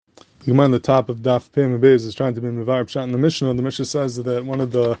The Gemara on the top of Daf Pei Beis is trying to be mevar pshat in the Mishnah. The Mishnah says that one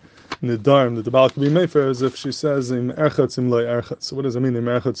of the Nedarim that the Baal could be made for is if she says im Airchats im loy Airchats. So what does it mean im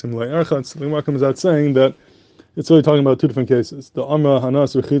Airchats im loy Airchats? The Gemara comes out saying that it's really talking about two different cases. The Da'amra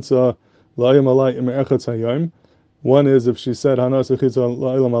hanאת rachitza la'ayim alai im Airchats hayom. One is if she said hanət rachitza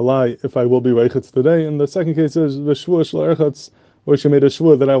la'ayim alai if I will be rachitz today, and the second case is ושבועה shel Airchats, or she made a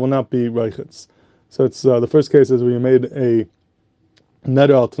shvua that I will not be rachitz. So it's the first case is where you made a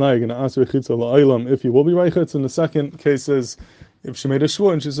Nedarim al Tanai, going to ask Rechitza la'aylam if you will be Rechitz. And the second case is if she made a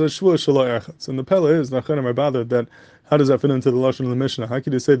shvua and she says shvua shelo Airchats. And the pella is Nachanim are bothered that how does that fit into the lashon of the Mishnah? How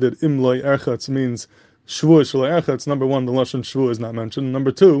could you say that im loy Airchats means shvua shelo Airchats? Number one, the lashon shvua is not mentioned.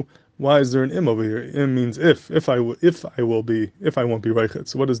 Number two, why is there an im over here? Im means if I won't be Rechitz.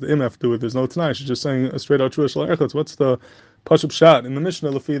 So what does the im have to do with? There's no Tanai. She's just saying a straight out shvua shelo Airchats. What's the Pashup Pshat in the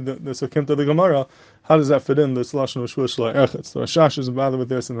Mishnah, Lefi the Sakim to the Gemara? How does that fit in this lashon of shvua shelo Airchats? The Rashash is bothered with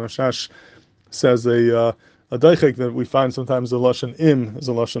this, and the Rashash says a daichik that we find sometimes the lashon im is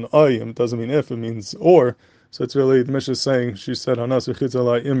a lashon ay, and it doesn't mean if, it means or. So it's really the Mishnah is saying she said hanət rachitza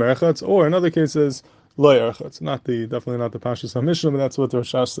la im Airchats, or in other cases loy Airchats. Definitely not the Pashas HaMishnah, but that's what the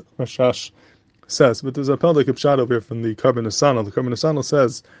Rashash says. But there's a peldik pshat over here from the Karban Asano. The Karban Asano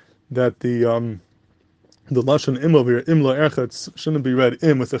says that the lashon im over here, im lo Airchats, shouldn't be read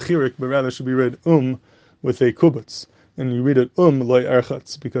im with a chirik, but rather should be read with a kubutz. And you read it lo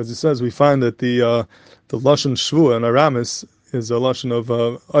Airchats, because he says we find that the lashon shvua in Aramis is a lashon of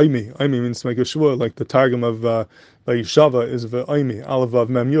aimi. Aimi means to make a shvua, like the targum of Vayishava is aimi, aleph vav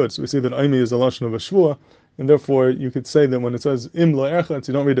mem yud. So we see that aimi is a lashon of a shvua, and therefore you could say that when it says im lo Airchats,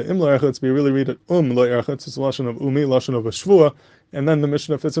 you don't read it im lo Airchats, but you really read it lo Airchats. It's a lashon of umi, lashon of a shvua, and then the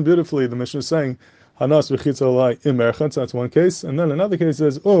Mishnah fits in beautifully. The Mishnah is saying hanət rachitza la im Airchats. That's one case, and then another case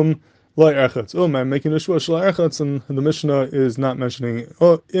is lo Airchats. I'm making the shvua shel Airchats, and the Mishnah is not mentioning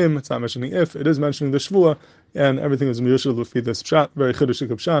im. It's not mentioning if. It is mentioning the shvua, and everything is miyushel with this pshat, very chiddushik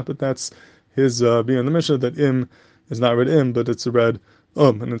of pshat. But that's his being in the Mishnah that im is not read im, but it's read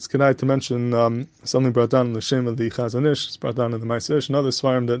and it's kedai to mention something brought down in the Shem of the Chazon Ish. It's brought down in the Ma'aseh and other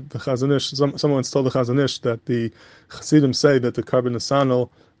svarim that the Chazon Ish. Someone once told the Chazon Ish that the Chassidim say that the Karban Asano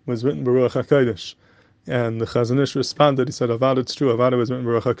was written Barוח HaKodeš. And the Chazon Ish responded, he said, Avad, it's true, Avad was written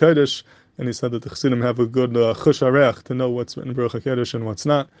Barוח HaKodeš, and he said that the Chassidim have a good chush harech to know what's written Barוח HaKodeš and what's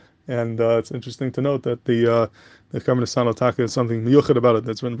not. And it's interesting to note that the Karban Asano Taka is something miyuchad about it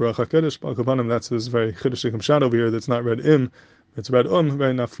that's written Barוח HaKodeš. Balkabanim, that's his very chiddushik pshat over here that's not read im, it's read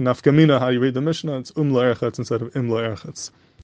very nafkamina, how you read the Mishnah, it's lo Airchats instead of im lo Airchats.